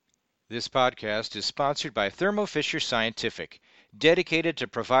This podcast is sponsored by Thermo Fisher Scientific, dedicated to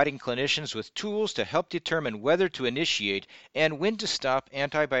providing clinicians with tools to help determine whether to initiate and when to stop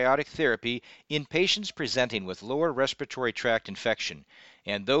antibiotic therapy in patients presenting with lower respiratory tract infection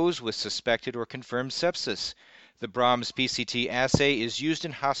and those with suspected or confirmed sepsis. The Brahms PCT assay is used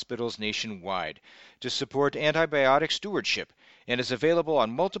in hospitals nationwide to support antibiotic stewardship and is available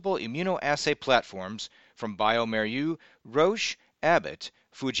on multiple immunoassay platforms from bioMérieux, Roche, Abbott,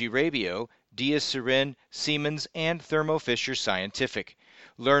 Fuji-Rabio, Diacerin, Siemens, and Thermo Fisher Scientific.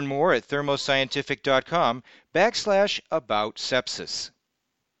 Learn more at thermoscientific.com/about sepsis.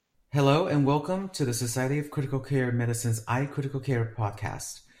 Hello and welcome to the Society of Critical Care Medicine's iCritical Care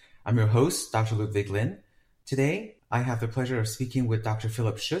podcast. I'm your host, Dr. Ludwig H. Today, I have the pleasure of speaking with Dr.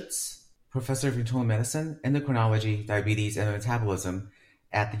 Philipp Schuetz, Professor of Internal Medicine, Endocrinology, Diabetes, and Metabolism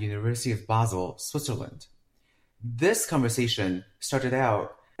at the University of Basel, Switzerland. This conversation started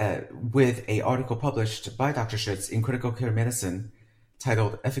out with an article published by Dr. Schuetz in Critical Care Medicine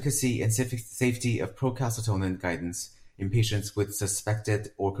titled Efficacy and Safety of Procalcitonin Guidance in Patients with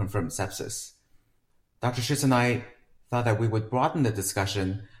Suspected or Confirmed Sepsis. Dr. Schuetz and I thought that we would broaden the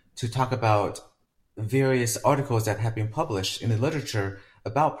discussion to talk about various articles that have been published in the literature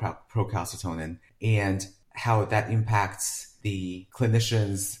about procalcitonin and how that impacts the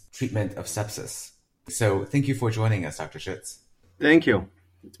clinician's treatment of sepsis. So thank you for joining us, Dr. Schuetz. Thank you.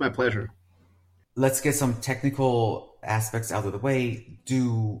 It's my pleasure. Let's get some technical aspects out of the way.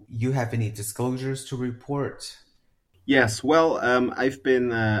 Do you have any disclosures to report? Yes. Well,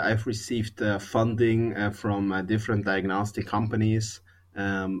 I've received funding from different diagnostic companies,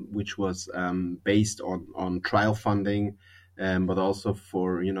 which was based on trial funding, but also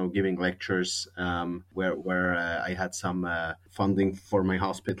for giving lectures where I had some funding for my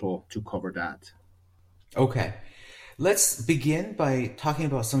hospital to cover that. Okay. Let's begin by talking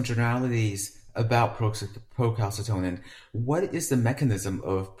about some generalities about procalcitonin. What is the mechanism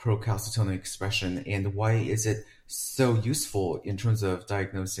of procalcitonin expression and why is it so useful in terms of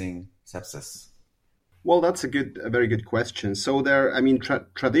diagnosing sepsis? Well, that's a very good question. So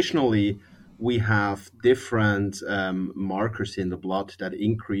traditionally, we have different markers in the blood that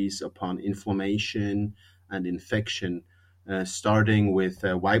increase upon inflammation and infection, starting with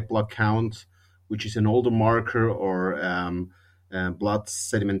white blood count, which is an older marker, or blood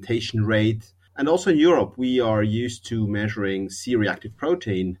sedimentation rate. And also in Europe, we are used to measuring C-reactive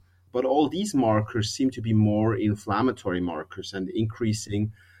protein, but all these markers seem to be more inflammatory markers and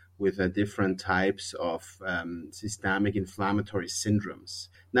increasing with different types of systemic inflammatory syndromes.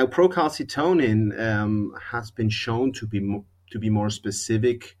 Now, procalcitonin has been shown to be more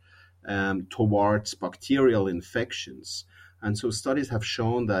specific towards bacterial infections. And so studies have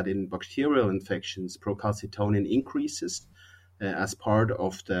shown that in bacterial infections, procalcitonin increases as part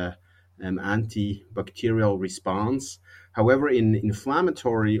of the antibacterial response. However, in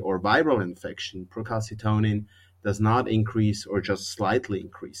inflammatory or viral infection, procalcitonin does not increase or just slightly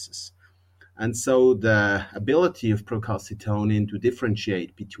increases. And so the ability of procalcitonin to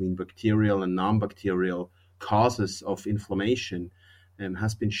differentiate between bacterial and non-bacterial causes of inflammation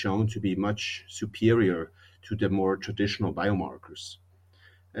has been shown to be much superior to the more traditional biomarkers.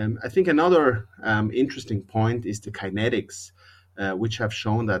 I think another interesting point is the kinetics, which have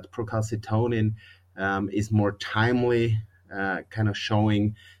shown that procalcitonin is more timely, kind of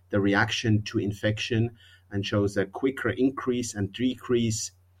showing the reaction to infection and shows a quicker increase and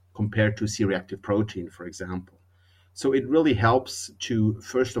decrease compared to C-reactive protein, for example. So it really helps to,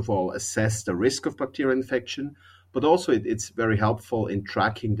 first of all, assess the risk of bacterial infection, but also it's very helpful in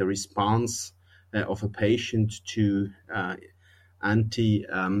tracking the response of a patient to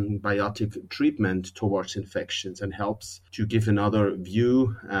antibiotic treatment towards infections, and helps to give another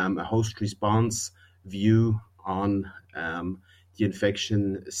view, a host response view on the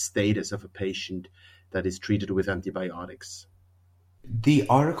infection status of a patient that is treated with antibiotics. The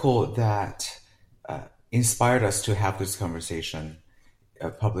article that inspired us to have this conversation,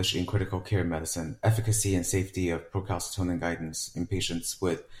 published in Critical Care Medicine, Efficacy and Safety of Procalcitonin Guidance in Patients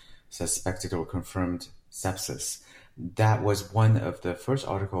with Suspected or Confirmed Sepsis. That was one of the first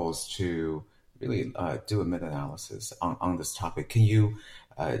articles to really do a meta-analysis on this topic. Can you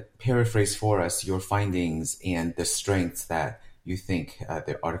paraphrase for us your findings and the strengths that you think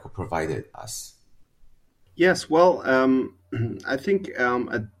the article provided us? Yes, well, I think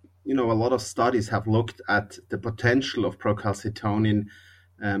a lot of studies have looked at the potential of procalcitonin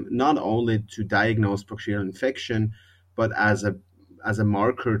not only to diagnose bacterial infection, but as a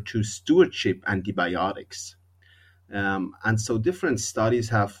marker to stewardship antibiotics. And so different studies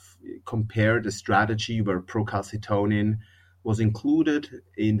have compared a strategy where procalcitonin was included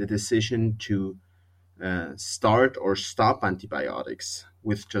in the decision to start or stop antibiotics,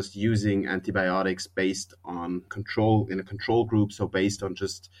 with just using antibiotics based on control in a control group, so based on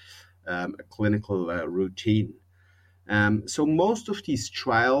just a clinical routine. So most of these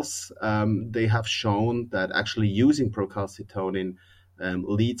trials, they have shown that actually using procalcitonin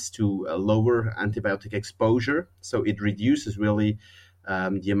leads to a lower antibiotic exposure. So it reduces really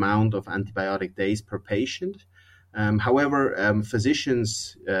the amount of antibiotic days per patient. However,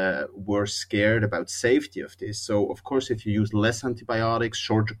 physicians were scared about safety of this. So, of course, if you use less antibiotics,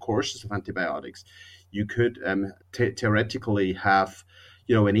 shorter courses of antibiotics, you could theoretically have,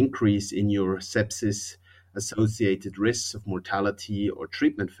 an increase in your sepsis-associated risks of mortality or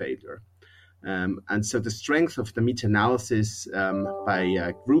treatment failure. And so the strength of the meta-analysis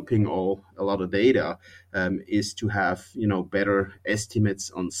by grouping a lot of data is to have, better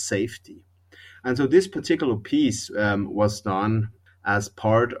estimates on safety. And so this particular piece was done as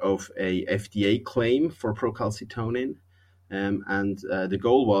part of a FDA claim for procalcitonin. And the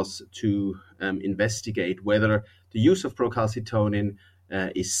goal was to investigate whether the use of procalcitonin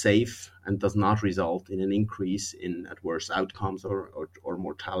is safe and does not result in an increase in adverse outcomes or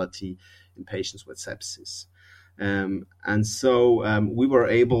mortality in patients with sepsis. And so we were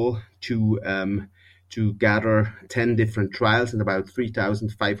able to gather 10 different trials in about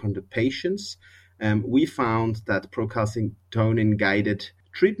 3,500 patients. We found that procalcitonin-guided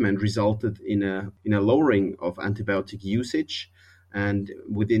treatment resulted in a lowering of antibiotic usage. And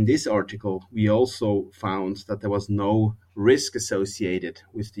within this article, we also found that there was no risk associated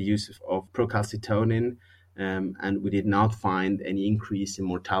with the use of procalcitonin, and we did not find any increase in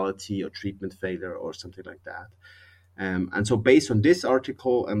mortality or treatment failure or something like that. And so based on this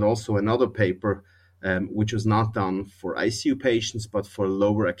article and also another paper, which was not done for ICU patients, but for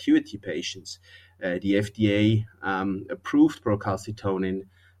lower acuity patients, the FDA approved procalcitonin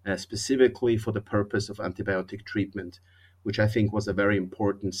specifically for the purpose of antibiotic treatment, which I think was a very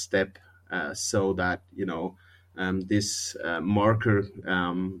important step so that, this marker,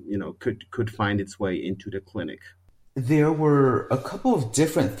 could find its way into the clinic. There were a couple of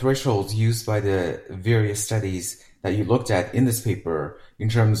different thresholds used by the various studies that you looked at in this paper in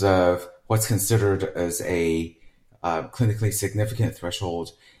terms of what's considered as a clinically significant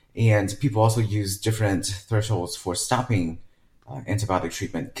threshold. And people also use different thresholds for stopping antibiotic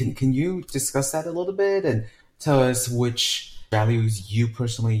treatment. Can you discuss that a little bit and tell us which values you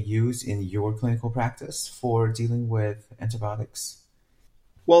personally use in your clinical practice for dealing with antibiotics?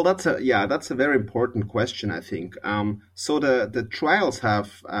 Well, that's a very important question, I think. So the trials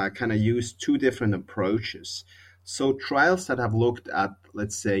have kind of used two different approaches. So trials that have looked at,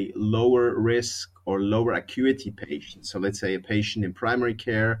 let's say, lower risk or lower acuity patients. So let's say a patient in primary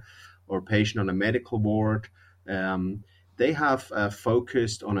care or a patient on a medical ward, they have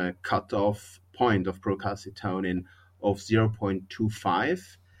focused on a cutoff point of procalcitonin of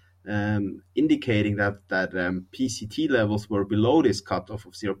 0.25. Indicating that PCT levels were below this cutoff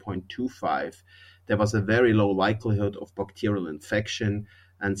of 0.25, there was a very low likelihood of bacterial infection.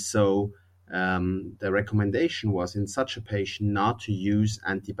 And so the recommendation was in such a patient not to use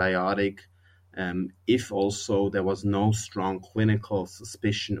antibiotic if also there was no strong clinical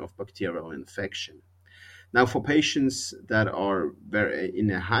suspicion of bacterial infection. Now, for patients that are in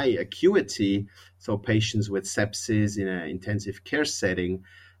a high acuity, so patients with sepsis in an intensive care setting,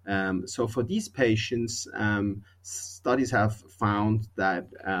 so for these patients, studies have found that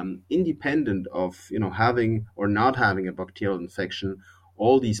independent of having or not having a bacterial infection,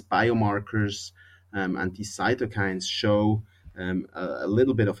 all these biomarkers and these cytokines show a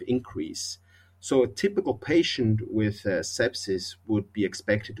little bit of increase. So a typical patient with sepsis would be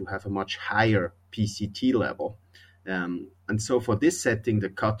expected to have a much higher PCT level. And so for this setting, the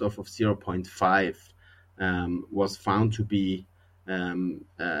cutoff of 0.5 was found to be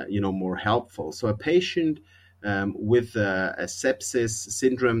more helpful. So a patient with a sepsis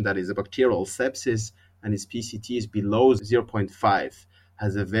syndrome, that is a bacterial sepsis, and his PCT is below 0.5,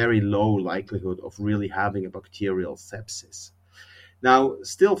 has a very low likelihood of really having a bacterial sepsis. Now,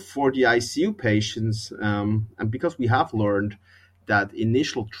 still for the ICU patients, and because we have learned that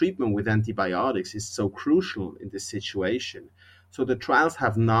initial treatment with antibiotics is so crucial in this situation, so the trials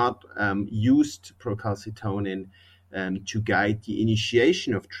have not used procalcitonin to guide the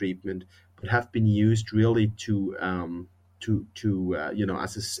initiation of treatment, but have been used really to as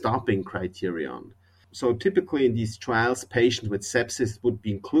a stopping criterion. So typically in these trials, patients with sepsis would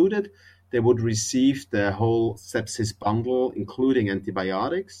be included. They would receive the whole sepsis bundle, including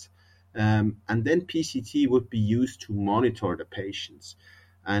antibiotics, and then PCT would be used to monitor the patients.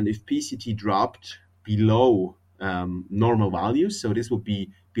 And if PCT dropped below normal values. So this would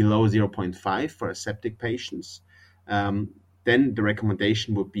be below 0.5 for aseptic patients. Then the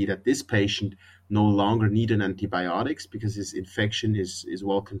recommendation would be that this patient no longer needed antibiotics because his infection is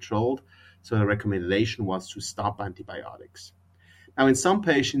well controlled. So the recommendation was to stop antibiotics. Now, in some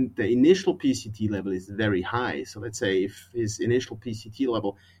patients, the initial PCT level is very high. So let's say if his initial PCT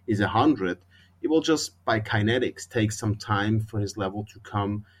level is 100, it will just by kinetics take some time for his level to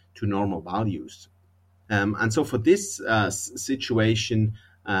come to normal values. And so for this situation,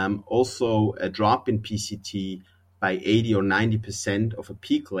 also a drop in PCT by 80 or 90% of a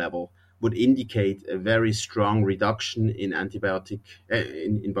peak level would indicate a very strong reduction in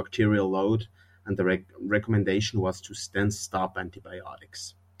in bacterial load, and the recommendation was to then stop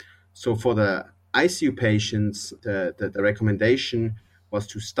antibiotics. So for the ICU patients, the recommendation was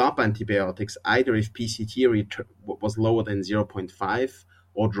to stop antibiotics either if PCT was lower than 0.5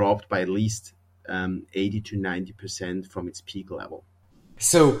 or dropped by at least 80 to 90% from its peak level.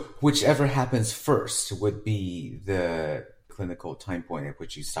 So whichever happens first would be the clinical time point at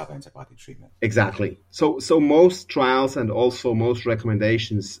which you stop antibiotic treatment. Exactly. So most trials and also most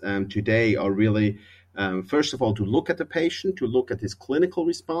recommendations today are really, first of all, to look at the patient, to look at his clinical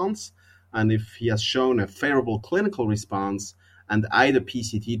response. And if he has shown a favorable clinical response and either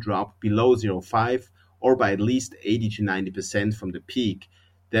PCT drop below 0.5 or by at least 80 to 90% from the peak,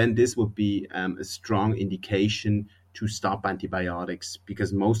 then this would be a strong indication to stop antibiotics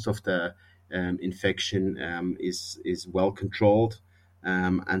because most of the infection is well controlled.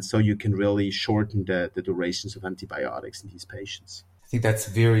 And so you can really shorten the durations of antibiotics in these patients. I think that's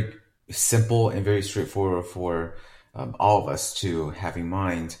very simple and very straightforward for all of us to have in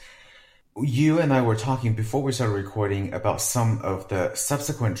mind. You and I were talking before we started recording about some of the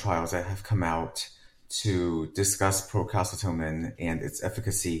subsequent trials that have come out to discuss procalcitonin and its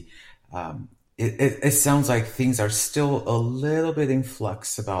efficacy. It sounds like things are still a little bit in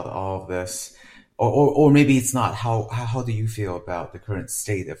flux about all of this, or maybe it's not. How do you feel about the current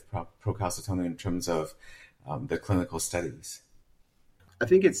state of procalcitonin in terms of the clinical studies? I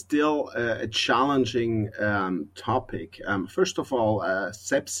think it's still a challenging topic. First of all,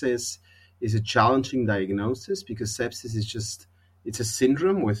 sepsis is a challenging diagnosis because sepsis is it's a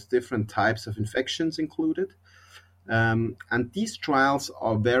syndrome with different types of infections included. And these trials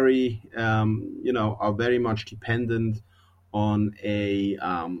are very much dependent on a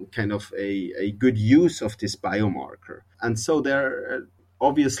kind of a good use of this biomarker. And so there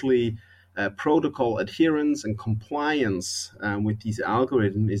obviously protocol adherence and compliance with these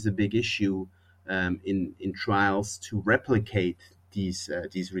algorithms is a big issue in trials to replicate these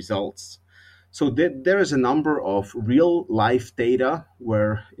results. So there is a number of real life data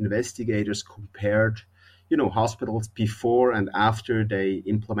where investigators compared hospitals before and after they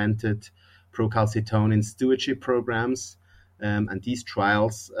implemented procalcitonin stewardship programs. And these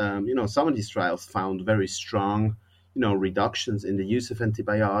trials, some of these trials found very strong, reductions in the use of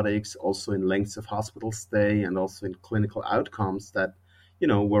antibiotics, also in lengths of hospital stay and also in clinical outcomes that,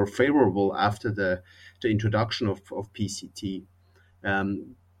 were favorable after the introduction of PCT.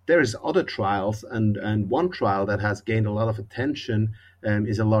 There's other trials, and one trial that has gained a lot of attention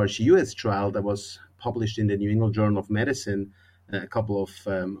is a large US trial that was published in the New England Journal of Medicine a couple of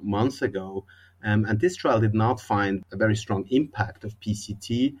months ago. And this trial did not find a very strong impact of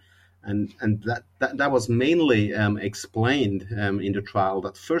PCT. And that was mainly explained in the trial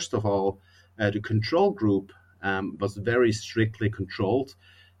that, first of all, the control group was very strictly controlled.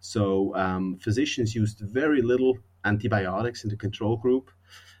 So physicians used very little antibiotics in the control group.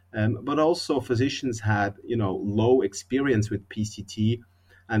 But also physicians had, low experience with PCT.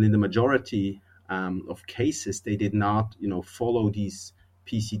 And in the majority of cases, they did not, follow these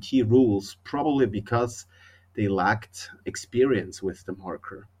PCT rules, probably because they lacked experience with the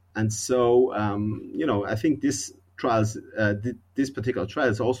marker. And so, I think this particular trial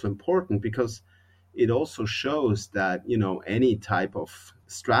is also important because it also shows that, any type of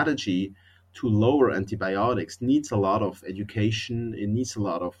strategy to lower antibiotics needs a lot of education. It needs a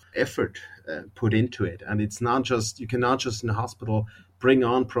lot of effort put into it. And it's not just, you cannot just in the hospital bring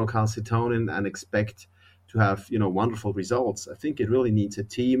on procalcitonin and expect to have, wonderful results. I think it really needs a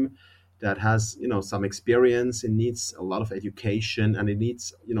team that has, some experience. It needs a lot of education, and it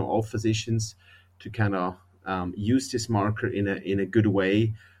needs, all physicians to kind of use this marker in a good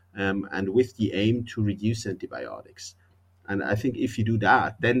way, and with the aim to reduce antibiotics. And I think if you do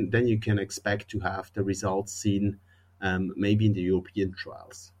that, then you can expect to have the results seen maybe in the European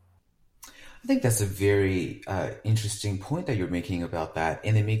trials. I think that's a very interesting point that you're making about that.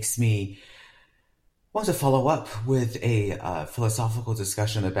 And it makes me want to follow up with a philosophical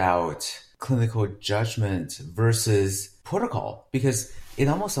discussion about clinical judgment versus protocol? Because it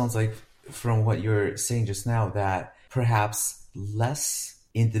almost sounds like, from what you're saying just now, that perhaps less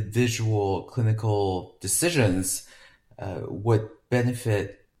individual clinical decisions would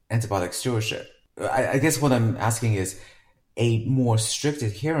benefit antibiotic stewardship. I guess what I'm asking is a more strict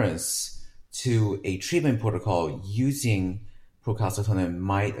adherence to a treatment protocol using procalcitonin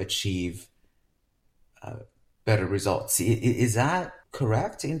might achieve better results. Is that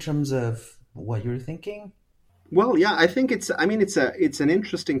correct in terms of what you're thinking? Well, yeah, I think it's an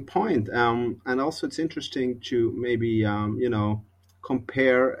interesting point, and also it's interesting to maybe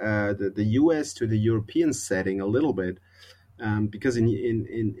compare the U.S. to the European setting a little bit, because in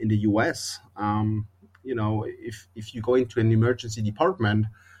the U.S., if you go into an emergency department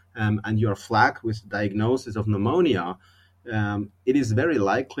and you are flagged with the diagnosis of pneumonia, it is very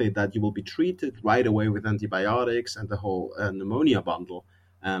likely that you will be treated right away with antibiotics and the whole pneumonia bundle,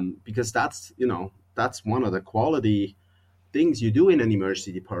 because that's one of the quality things you do in an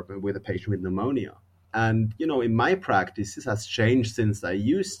emergency department with a patient with pneumonia. And, in my practice, this has changed since I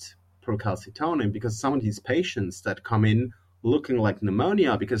used procalcitonin, because some of these patients that come in looking like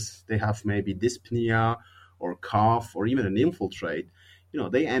pneumonia because they have maybe dyspnea or cough or even an infiltrate,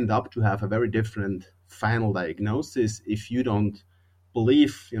 they end up to have a very different final diagnosis if you don't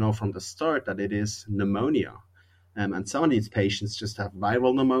believe, from the start that it is pneumonia. And some of these patients just have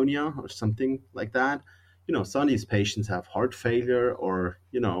viral pneumonia or something like that. Some of these patients have heart failure or,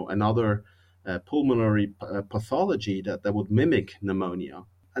 another pulmonary pathology that would mimic pneumonia.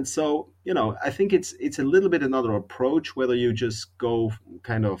 And so, I think it's a little bit another approach, whether you just go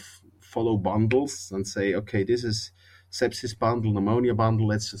kind of follow bundles and say, okay, this is sepsis bundle, pneumonia bundle,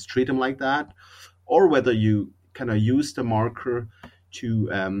 let's just treat them like that. Or whether you kind of use the marker to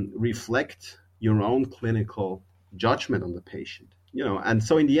reflect your own clinical judgment on the patient. And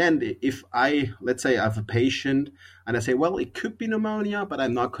so in the end, if let's say I have a patient and I say, well, it could be pneumonia, but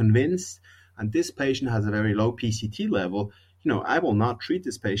I'm not convinced, and this patient has a very low PCT level, I will not treat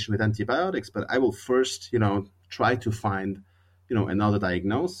this patient with antibiotics, but I will first, try to find, another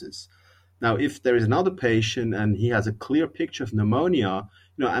diagnosis. Now, if there is another patient and he has a clear picture of pneumonia,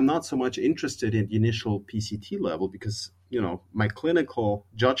 I'm not so much interested in the initial PCT level because, my clinical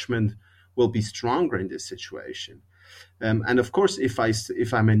judgment will be stronger in this situation. And of course, if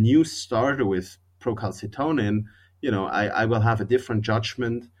I'm a new starter with procalcitonin, I will have a different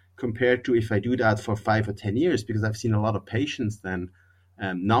judgment compared to if I do that for 5 or 10 years, because I've seen a lot of patients then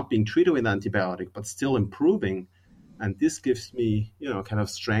not being treated with antibiotic, but still improving. And this gives me, kind of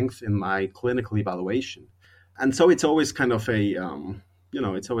strength in my clinical evaluation. And so it's always kind of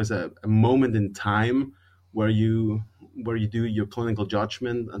it's always a moment in time where you do your clinical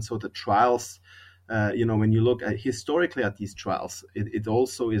judgment. And so the trials, when you look at historically at these trials, it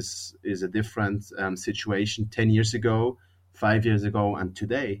also is a different situation 10 years ago, 5 years ago, and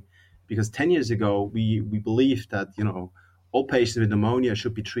today. Because 10 years ago, we believed that, all patients with pneumonia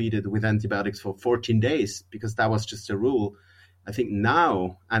should be treated with antibiotics for 14 days because that was just a rule. I think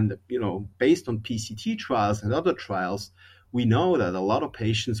now, and, based on PCT trials and other trials, we know that a lot of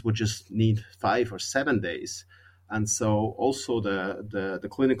patients would just need 5 or 7 days. And so also the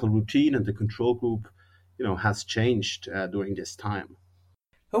clinical routine and the control group, has changed during this time.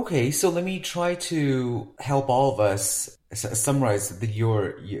 Okay, so let me try to help all of us summarize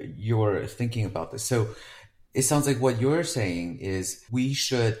your thinking about this. So it sounds like what you're saying is we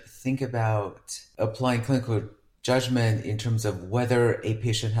should think about applying clinical judgment in terms of whether a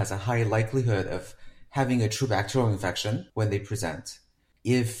patient has a high likelihood of having a true bacterial infection when they present.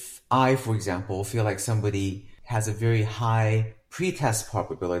 If I, for example, feel like somebody has a very high pretest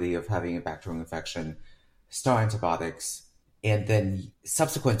probability of having a bacterial infection, start antibiotics, and then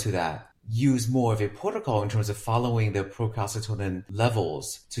subsequent to that, use more of a protocol in terms of following the procalcitonin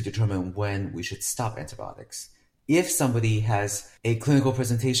levels to determine when we should stop antibiotics. If somebody has a clinical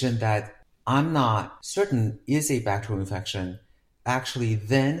presentation that I'm not certain is a bacterial infection, actually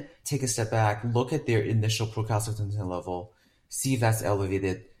then take a step back, look at their initial procalcitonin level, see if that's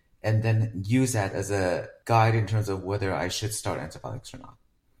elevated, and then use that as a guide in terms of whether I should start antibiotics or not.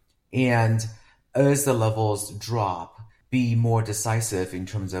 And as the levels drop, be more decisive in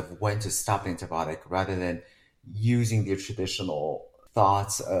terms of when to stop the antibiotic rather than using the traditional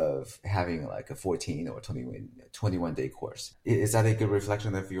thoughts of having like a 14 or 21 day course. Is that a good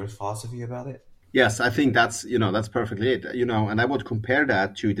reflection of your philosophy about it? Yes, I think that's perfectly it. And I would compare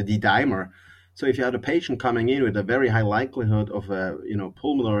that to the D-dimer. So if you have a patient coming in with a very high likelihood of a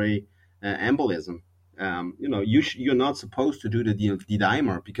pulmonary embolism, you're not supposed to do the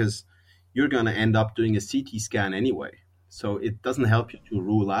D-dimer because you're going to end up doing a CT scan anyway. So it doesn't help you to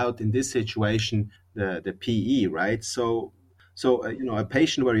rule out in this situation the PE, right? So a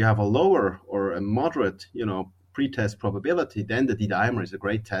patient where you have a lower or a moderate, pretest probability, then the D-dimer is a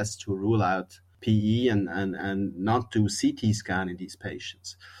great test to rule out PE and not do CT scan in these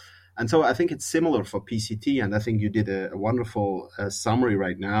patients. And so I think it's similar for PCT, and I think you did a wonderful summary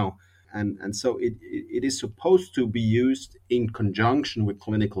right now. And so it is supposed to be used in conjunction with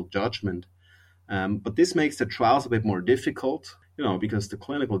clinical judgment. But this makes the trials a bit more difficult, because the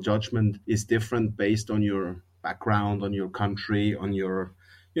clinical judgment is different based on your background, on your country, on your,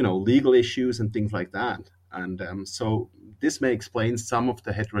 legal issues and things like that. And so this may explain some of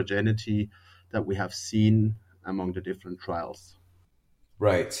the heterogeneity that we have seen among the different trials.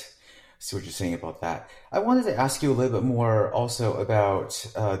 Right. See what you're saying about that. I wanted to ask you a little bit more also about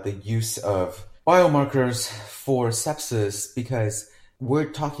the use of biomarkers for sepsis, because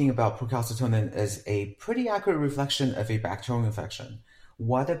we're talking about procalcitonin as a pretty accurate reflection of a bacterial infection.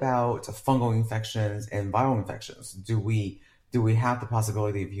 What about fungal infections and viral infections? Do we have the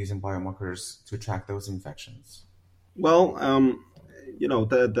possibility of using biomarkers to track those infections? Well,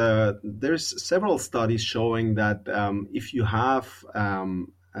 there's several studies showing that if you have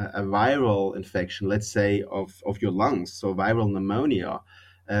a viral infection, let's say of your lungs, so viral pneumonia,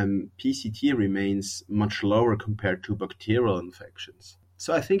 PCT remains much lower compared to bacterial infections.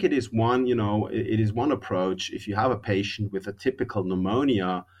 So I think it is one approach. If you have a patient with a typical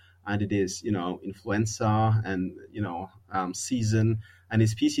pneumonia and it is, influenza and, season, and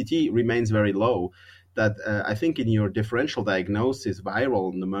his PCT remains very low, that I think in your differential diagnosis,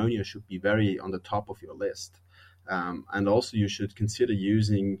 viral pneumonia should be very on the top of your list. And also you should consider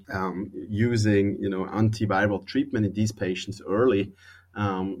using antiviral treatment in these patients early,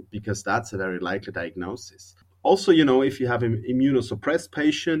 because that's a very likely diagnosis. Also, if you have an immunosuppressed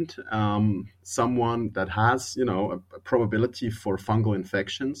patient, someone that has, a probability for fungal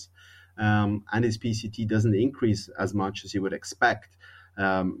infections, and his PCT doesn't increase as much as you would expect,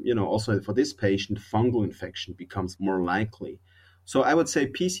 also for this patient, fungal infection becomes more likely. So I would say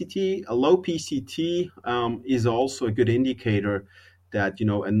a low PCT is also a good indicator that,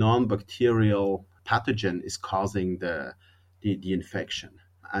 a non-bacterial pathogen is causing the infection.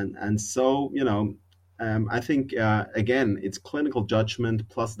 And so, I think, again, it's clinical judgment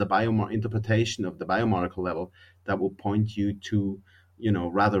plus the interpretation of the biomarker level that will point you to,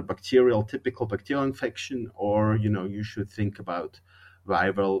 rather typical bacterial infection, or, you should think about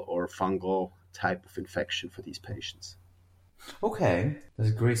viral or fungal type of infection for these patients. Okay,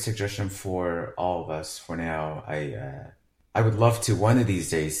 that's a great suggestion for all of us for now. I would love to one of these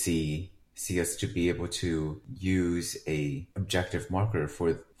days see us to be able to use a objective marker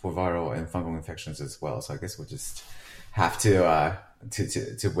for viral and fungal infections as well. So I guess we'll just have to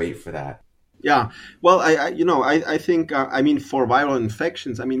wait for that. Yeah, well, I think for viral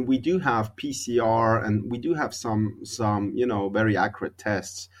infections, we do have PCR and we do have some very accurate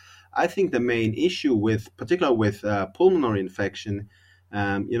tests. I think the main issue particularly with pulmonary infection,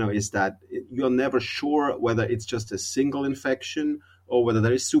 is that you're never sure whether it's just a single infection or whether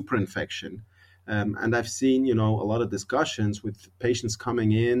there is superinfection. And I've seen, a lot of discussions with patients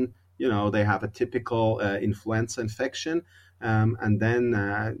coming in, they have a typical influenza infection. And then,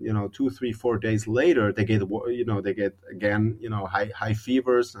 2, 3, 4 days later, they get again, high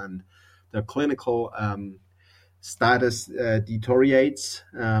fevers, and the clinical status deteriorates.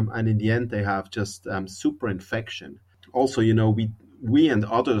 And in the end, they have just superinfection. Also, we and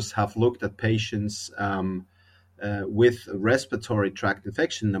others have looked at patients with respiratory tract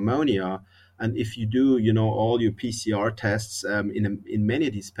infection, pneumonia. And if you do, all your PCR tests, in many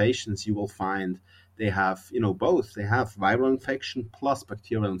of these patients, you will find they have, both. They have viral infection plus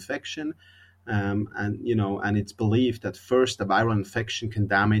bacterial infection. And it's believed that first, the viral infection can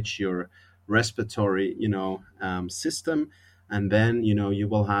damage your respiratory, system. And then, you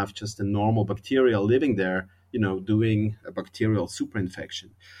will have just a normal bacteria living there, doing a bacterial superinfection.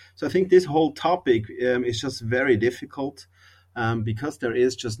 So I think this whole topic is just very difficult because there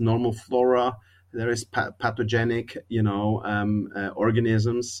is just normal flora, there is pathogenic,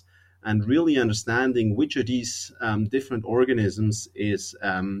 organisms, and really understanding which of these different organisms is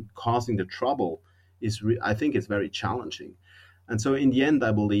causing the trouble I think it's very challenging. And so in the end,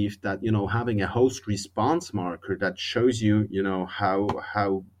 I believe that, having a host response marker that shows you,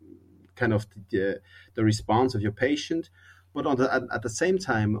 how kind of the response of your patient, but at the same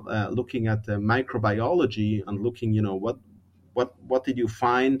time, looking at the microbiology and looking, what did you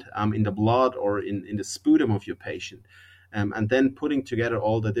find in the blood or in the sputum of your patient, and then putting together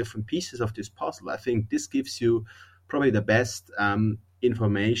all the different pieces of this puzzle. I think this gives you probably the best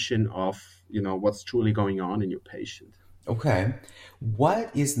information of, what's truly going on in your patient. Okay.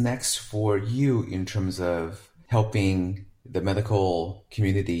 What is next for you in terms of helping the medical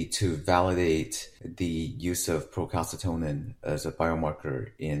community to validate the use of procalcitonin as a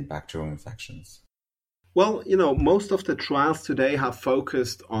biomarker in bacterial infections? Well, most of the trials today have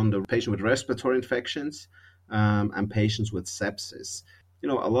focused on the patient with respiratory infections and patients with sepsis. A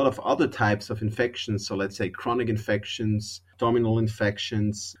lot of other types of infections, so let's say chronic infections, abdominal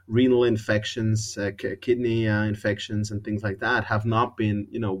infections, renal infections, kidney infections, and things like that, have not been,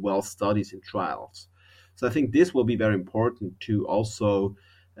 well studied in trials. So I think this will be very important to also,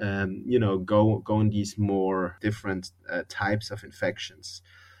 go in these more different types of infections.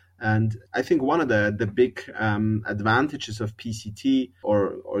 And I think one of the big advantages of PCT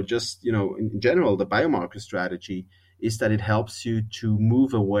or just, in general, the biomarker strategy is that it helps you to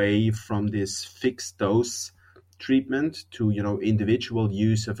move away from this fixed dose treatment to, individual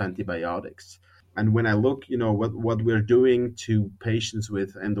use of antibiotics. And when I look, what we're doing to patients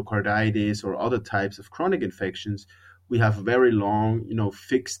with endocarditis or other types of chronic infections, we have very long,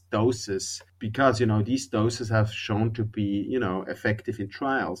 fixed doses because, these doses have shown to be, effective in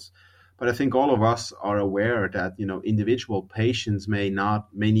trials. But I think all of us are aware that, individual patients may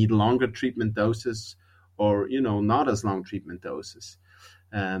need longer treatment doses or, not as long treatment doses.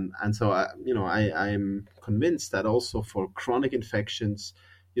 And so, I'm convinced that also for chronic infections,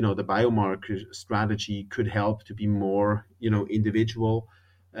 the biomarker strategy could help to be more,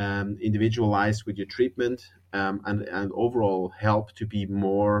 individualized with your treatment, and overall help to be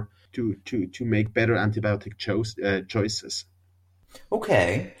more to make better antibiotic choices.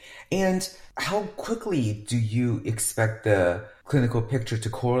 Okay. And how quickly do you expect the clinical picture to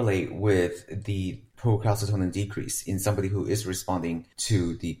correlate with the procalcitonin decrease in somebody who is responding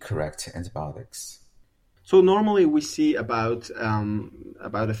to the correct antibiotics? So normally we see about a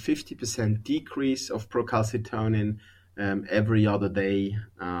 50% decrease of procalcitonin every other day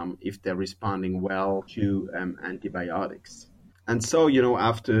if they're responding well to antibiotics. And so,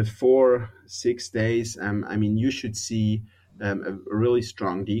 after 4-6 days, you should see a really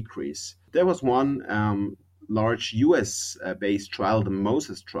strong decrease. There was one large US based trial, the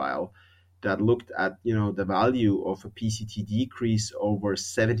Moses trial, that looked at, the value of a PCT decrease over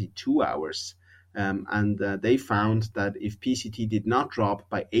 72 hours. And they found that if PCT did not drop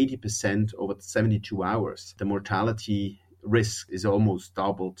by 80% over 72 hours, the mortality risk is almost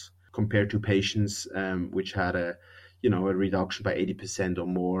doubled compared to patients which had a reduction by 80% or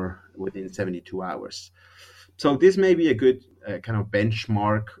more within 72 hours. So this may be a good kind of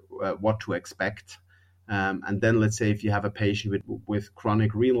benchmark what to expect. And then let's say if you have a patient with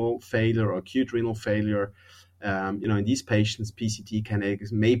chronic renal failure or acute renal failure, in these patients, PCT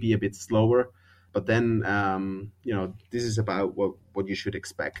kinetics may be a bit slower, but then, this is about what you should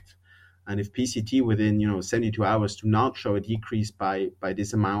expect. And if PCT within, 72 hours do not show a decrease by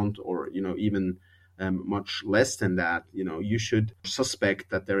this amount or, even much less than that, you should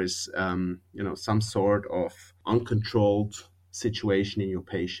suspect that there is, some sort of uncontrolled situation in your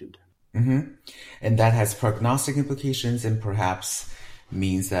patient. Mm-hmm. And that has prognostic implications and perhaps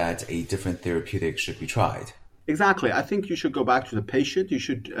means that a different therapeutic should be tried. Exactly. I think you should go back to the patient. You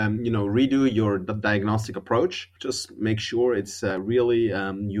should, redo your diagnostic approach. Just make sure it's really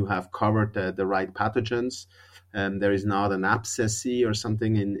you have covered the right pathogens. There is not an abscess or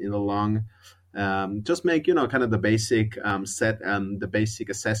something in the lung. Just make, kind of the basic the basic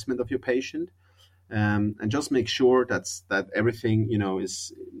assessment of your patient. And just make sure that everything,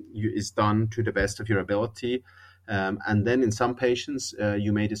 is done to the best of your ability. And then in some patients,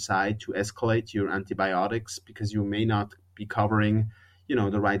 you may decide to escalate your antibiotics because you may not be covering,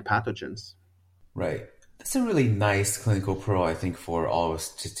 the right pathogens. Right. That's a really nice clinical pro, I think, for all of us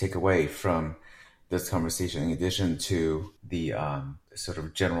to take away from this conversation, in addition to the sort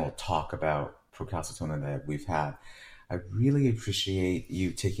of general talk about procalcitonin that we've had. I really appreciate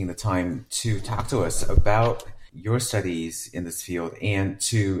you taking the time to talk to us about your studies in this field and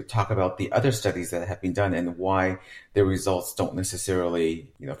to talk about the other studies that have been done and why their results don't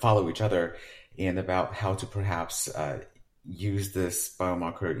necessarily, follow each other, and about how to perhaps use this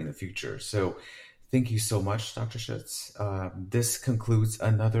biomarker in the future. So thank you so much, Dr. Schuetz. This concludes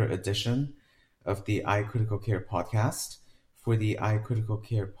another edition of the iCritical Care podcast. For the iCritical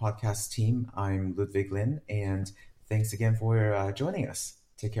Care podcast team, I'm Ludwig Lin, and thanks again for joining us.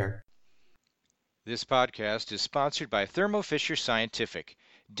 Take care. This podcast is sponsored by Thermo Fisher Scientific,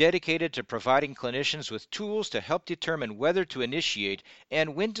 dedicated to providing clinicians with tools to help determine whether to initiate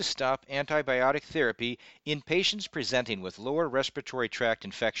and when to stop antibiotic therapy in patients presenting with lower respiratory tract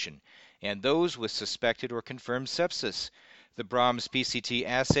infection and those with suspected or confirmed sepsis. The Brahms PCT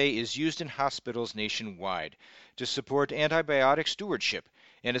assay is used in hospitals nationwide to support antibiotic stewardship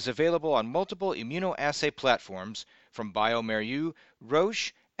and is available on multiple immunoassay platforms from bioMérieux,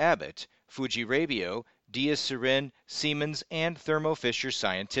 Roche, Abbott, Fuji-Rabio, DiaSorin, Siemens, and Thermo Fisher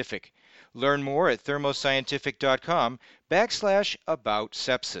Scientific. Learn more at thermoscientific.com/about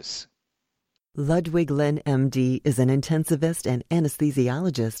sepsis. Ludwig Lin, MD, is an intensivist and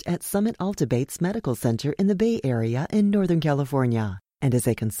anesthesiologist at Summit Alta Bates Medical Center in the Bay Area in Northern California, and is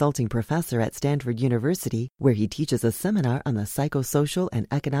a consulting professor at Stanford University, where he teaches a seminar on the psychosocial and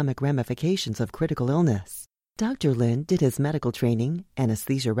economic ramifications of critical illness. Dr. Lin did his medical training,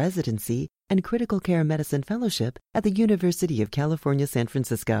 anesthesia residency, and critical care medicine fellowship at the University of California, San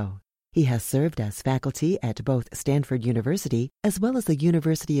Francisco. He has served as faculty at both Stanford University as well as the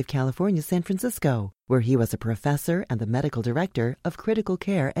University of California, San Francisco, where he was a professor and the medical director of critical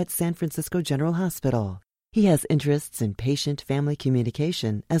care at San Francisco General Hospital. He has interests in patient-family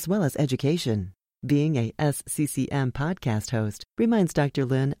communication as well as education. Being a SCCM podcast host reminds Dr.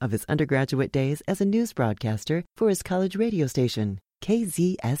 Lin of his undergraduate days as a news broadcaster for his college radio station,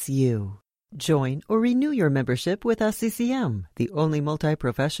 KZSU. Join or renew your membership with SCCM, the only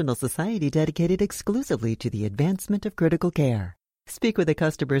multi-professional society dedicated exclusively to the advancement of critical care. Speak with a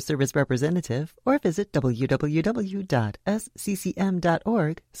customer service representative or visit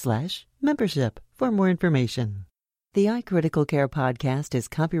www.sccm.org/membership for more information. The iCritical Care podcast is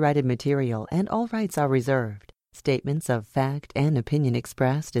copyrighted material and all rights are reserved. Statements of fact and opinion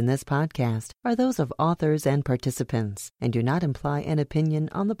expressed in this podcast are those of authors and participants and do not imply an opinion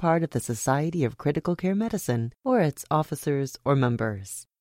on the part of the Society of Critical Care Medicine or its officers or members.